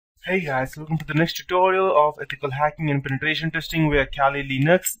Hey guys, welcome to the next tutorial of ethical hacking and penetration testing via Kali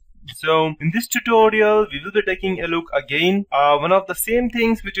Linux. So in this tutorial, we will be taking a look again one of the same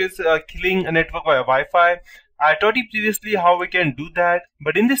things, which is killing a network via Wi-Fi. I taught you previously how we can do that,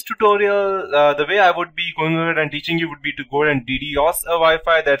 but in this tutorial, the way I would be going ahead and teaching you would be to go and DDoS a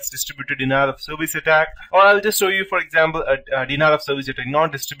Wi-Fi that's distributed denial of service attack, or I'll just show you, for example, a denial of service attack,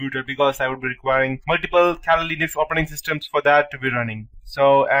 not distributed, because I would be requiring multiple Kali Linux operating systems for that to be running.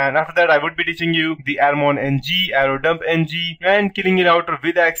 So, and after that, I would be teaching you the Armon NG, arrow dump NG, and killing it out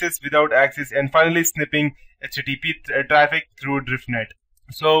with access, without access, and finally snipping HTTP traffic through DriftNet.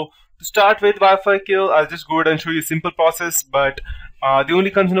 So, to start with Wi-Fi kill, I'll just go ahead and show you a simple process, but the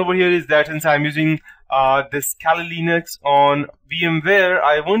only concern over here is that since I'm using this Kali Linux on VMware,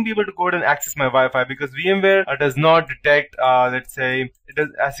 I won't be able to go ahead and access my Wi-Fi because VMware does not detect, let's say, it does,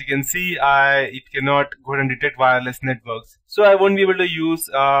 as you can see, it cannot go ahead and detect wireless networks. So I won't be able to use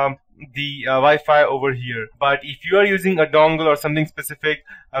the Wi-Fi over here. But if you are using a dongle or something specific,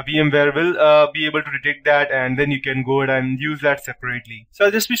 VMware will be able to detect that, and then you can go ahead and use that separately. So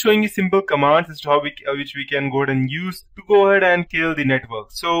I'll just be showing you simple commands as to how which we can go ahead and use to go ahead and kill the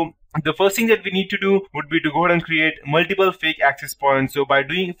network. So the first thing that we need to do would be to go ahead and create multiple fake access points. So for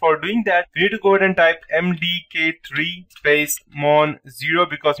doing that, we need to go ahead and type mdk3 space mon0,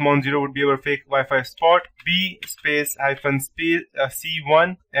 because mon0 would be our fake Wi-Fi spot, b space hyphen space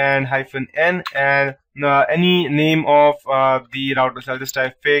c1 and hyphen n, and any name of the router. So I'll just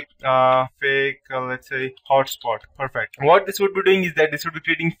type fake let's say hotspot. Perfect. What this would be doing is that this would be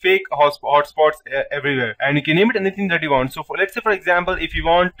creating fake hotspots everywhere, and you can name it anything that you want. So let's say, for example, if you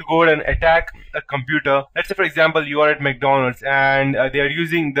want to go ahead and attack a computer, let's say for example you are at McDonald's and they are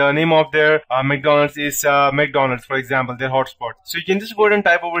using the name of their McDonald's is McDonald's, for example, their hotspot. So you can just go ahead and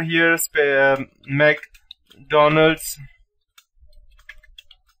type over here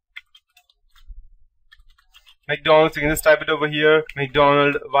McDonald's, you can just type it over here,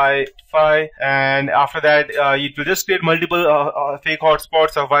 McDonald Wi-Fi, and after that it will just create multiple fake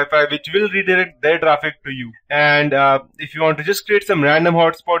hotspots of Wi-Fi which will redirect their traffic to you. And if you want to just create some random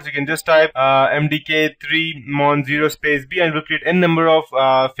hotspots, you can just type mdk3 mon0 space b, and it will create n number of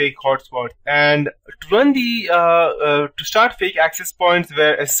fake hotspots. And to run the to start fake access points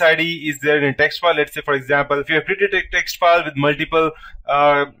where SSID is there in a text file, let's say for example if you have created a text file with multiple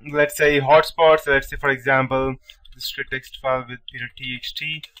let's say hotspots, let's say for example just a text file with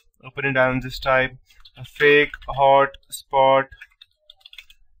txt, open it and just type a fake hotspot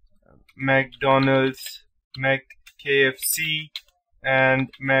McDonald's, KFC, and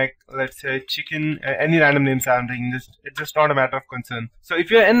let's say chicken, any random names I'm taking. It's just not a matter of concern. So if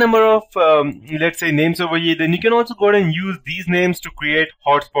you have n number of let's say names over here, then you can also go ahead and use these names to create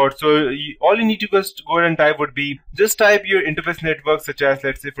hotspots. So all you need to just go ahead and type would be just type your interface network, such as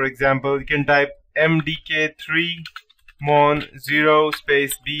let's say for example you can type mdk3 mon0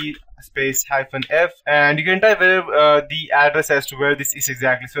 space b space hyphen f, and you can type the address as to where this is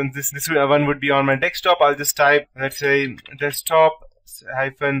exactly. So this one would be on my desktop. I'll just type, let's say, desktop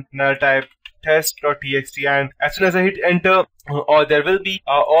hyphen, and I'll type test.txt, and as soon as I hit enter, there will be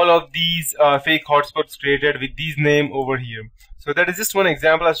all of these fake hotspots created with these name over here. So that is just one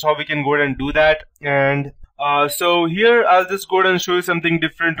example as to how we can go ahead and do that. And so here I'll just go ahead and show you something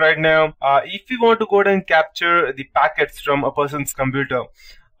different right now. If you want to go ahead and capture the packets from a person's computer,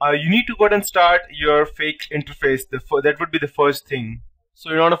 you need to go ahead and start your fake interface. That would be the first thing. So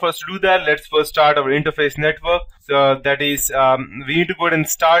in order for us to do that, let's first start our interface network. So that is, we need to go ahead and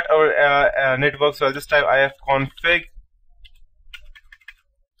start our network. So I'll just type ifconfig.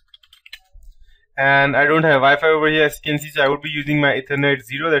 And I don't have Wi-Fi over here, as you can see, so I would be using my Ethernet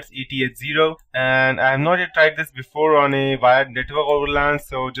 0, that's ETH0. And I have not yet tried this before on a wired network over LAN,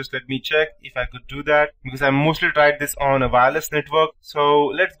 so just let me check if I could do that, because I mostly tried this on a wireless network. So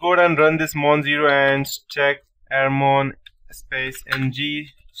let's go ahead and run this mon0 and check armon space ng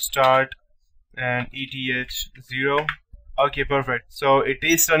start and ETH0. Okay, perfect. So it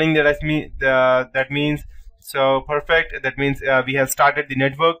is running that means so perfect. That means we have started the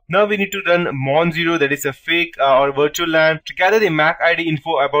network. Now we need to run mon0, that is a fake or virtual LAN, to gather the MAC ID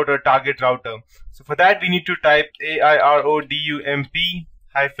info about our target router. So for that we need to type airodump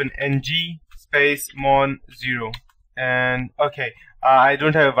 -ng space mon0. And okay, I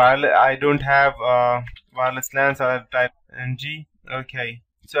don't have wireless LAN, so I'll type ng. Okay.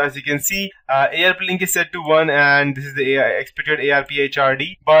 So as you can see, ARP link is set to 1, and this is the expected ARP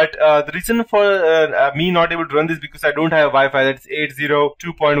HRD. But the reason for me not able to run this because I don't have Wi-Fi. That's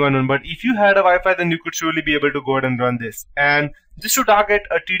 802.11. But if you had a Wi-Fi, then you could surely be able to go ahead and run this. And just to target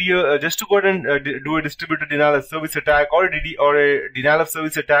a TDO, just to go ahead and do a distributed denial of service attack or a denial of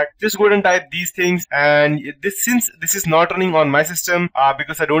service attack. Just go ahead and type these things, and since this is not running on my system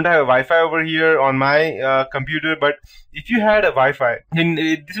because I don't have a Wi-Fi over here on my computer, but if you had a Wi-Fi, then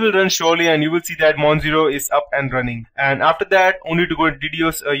this will run surely, and you will see that Mon0 is up and running. And after that, only to go and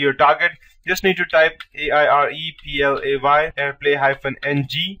DDoS your target, just need to type AIREPLAY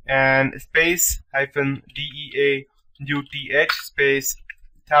airplay-ng and space -DEAUTH space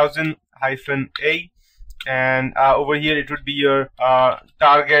 1000-A, and over here it would be your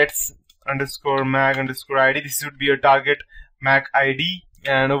targets _ MAC _ ID. This would be your target MAC ID,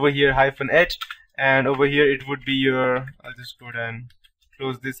 and over here -H, and over here it would be your, I'll just go ahead and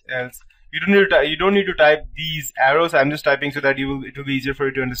close this else. You don't need to type these arrows. I'm just typing so that it will be easier for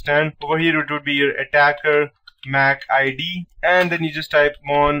you to understand. Over here it would be your attacker MAC ID, and then you just type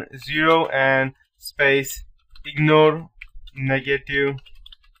Mon0 and space ignore -1.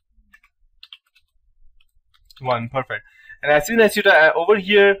 Perfect. And as soon as you over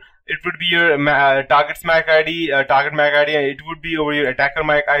here, it would be your target's MAC ID, target MAC ID, and it would be over your attacker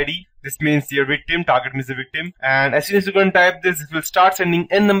MAC ID. This means your victim, target means the victim. And as soon as you go and type this, it will start sending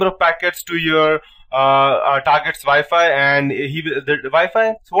n number of packets to your target's Wi-Fi, and the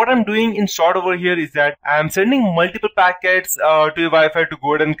Wi-Fi. So what I'm doing in short over here is that I'm sending multiple packets to your Wi-Fi to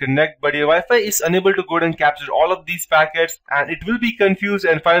go ahead and connect, but your Wi-Fi is unable to go ahead and capture all of these packets, and it will be confused,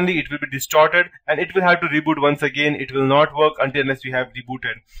 and finally it will be distorted, and it will have to reboot once again. It will not work unless you have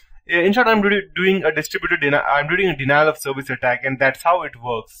rebooted. In short, I'm doing a distributed denial. I'm doing a denial of service attack, and that's how it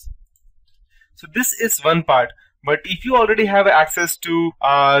works. So this is one part. But if you already have access to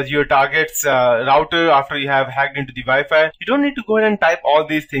your target's router after you have hacked into the Wi-Fi, you don't need to go ahead and type all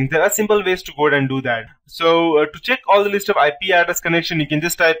these things. There are simple ways to go ahead and do that. So to check all the list of IP address connection, you can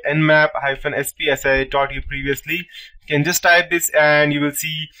just type nmap-sp as I taught you previously. You can just type this and you will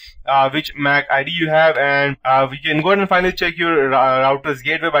see which MAC ID you have, and we can go ahead and finally check your router's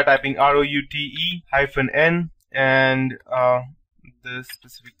gateway by typing route-n and the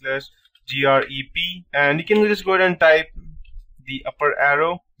specific slash grep, and you can just go ahead and type the upper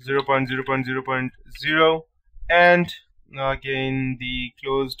arrow 0.0.0.0 and again the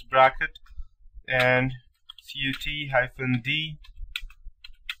closed bracket and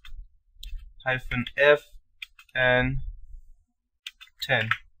cut-d-f and 10.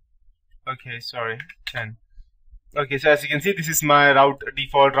 Okay, sorry, 10. Okay, so as you can see, this is my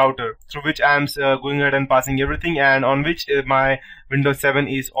default router through which I'm going ahead and passing everything, and on which my Windows 7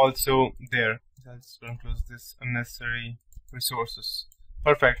 is also there. I'll just go and close this unnecessary resources.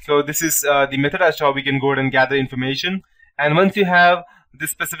 Perfect. So this is the method as to how we can go ahead and gather information. And once you have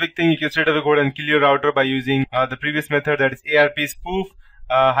this specific thing, you can straight away go ahead and kill your router by using the previous method, that is ARP spoof.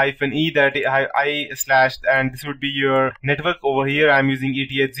 -e that and this would be your network. Over here I'm using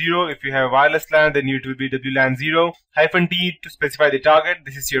ETH0. If you have wireless LAN, then it will be WLAN 0. -t to specify the target.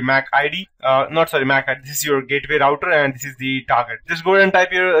 This is your MAC ID. MAC ID. This is your gateway router, and this is the target. Just go ahead and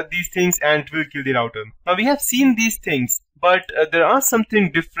type these things and it will kill the router. Now we have seen these things, but there are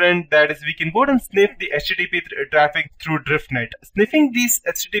something different, that is we can go ahead and sniff the HTTP traffic through DriftNet. Sniffing these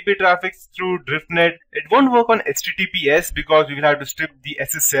HTTP traffics through DriftNet, it won't work on HTTPS because we will have to strip the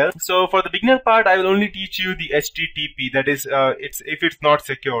SSL. So for the beginner part, I will only teach you the HTTP, that is if it's not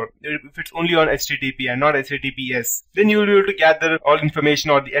secure. If it's only on HTTP and not HTTPS, then you will be able to gather all information,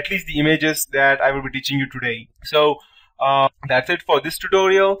 or at least the images that I will be teaching you today. So that's it for this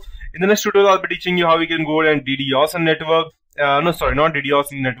tutorial. In the next tutorial, I'll be teaching you how we can go ahead and DDoS a network. No, sorry, not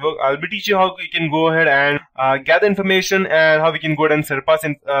DDoS network. I'll be teaching you how we can go ahead and gather information, and how we can go ahead and surpass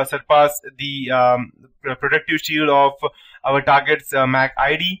the protective shield of our target's MAC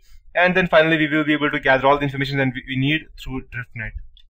ID. And then finally, we will be able to gather all the information that we need through DriftNet.